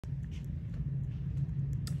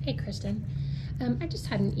Hey, Kristen. I just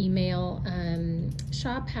had an email.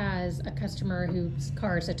 Shop has a customer whose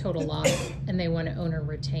car is a total loss and they want to own or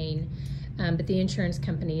retain. But the insurance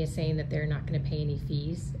company is saying that they're not going to pay any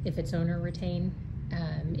fees if it's own or retain.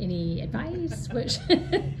 Any advice?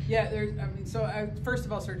 Yeah, first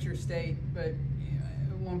of all, search your state, but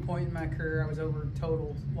at one point in my career, I was over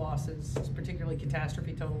total losses, particularly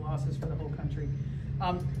catastrophe total losses for the whole country.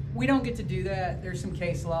 We don't get to do that. There's some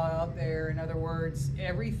case law out there. In other words,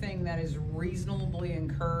 everything that is reasonably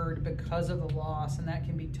incurred because of the loss, and that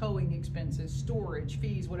can be towing expenses, storage,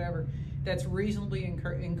 fees, whatever, that's reasonably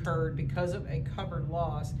incurred because of a covered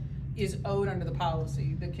loss, is owed under the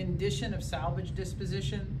policy. The condition of salvage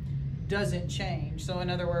disposition doesn't change. So in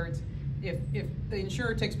other words, if the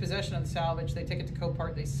insurer takes possession of the salvage, they take it to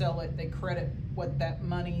Copart, they sell it, they credit what that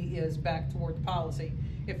money is back toward the policy.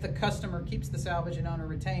 If the customer keeps the salvage and owner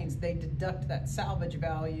retains, they deduct that salvage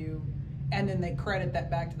value and then they credit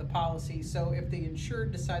that back to the policy. So if the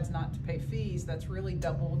insured decides not to pay fees, that's really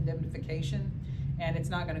double indemnification, and it's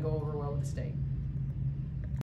not going to go over well with the state.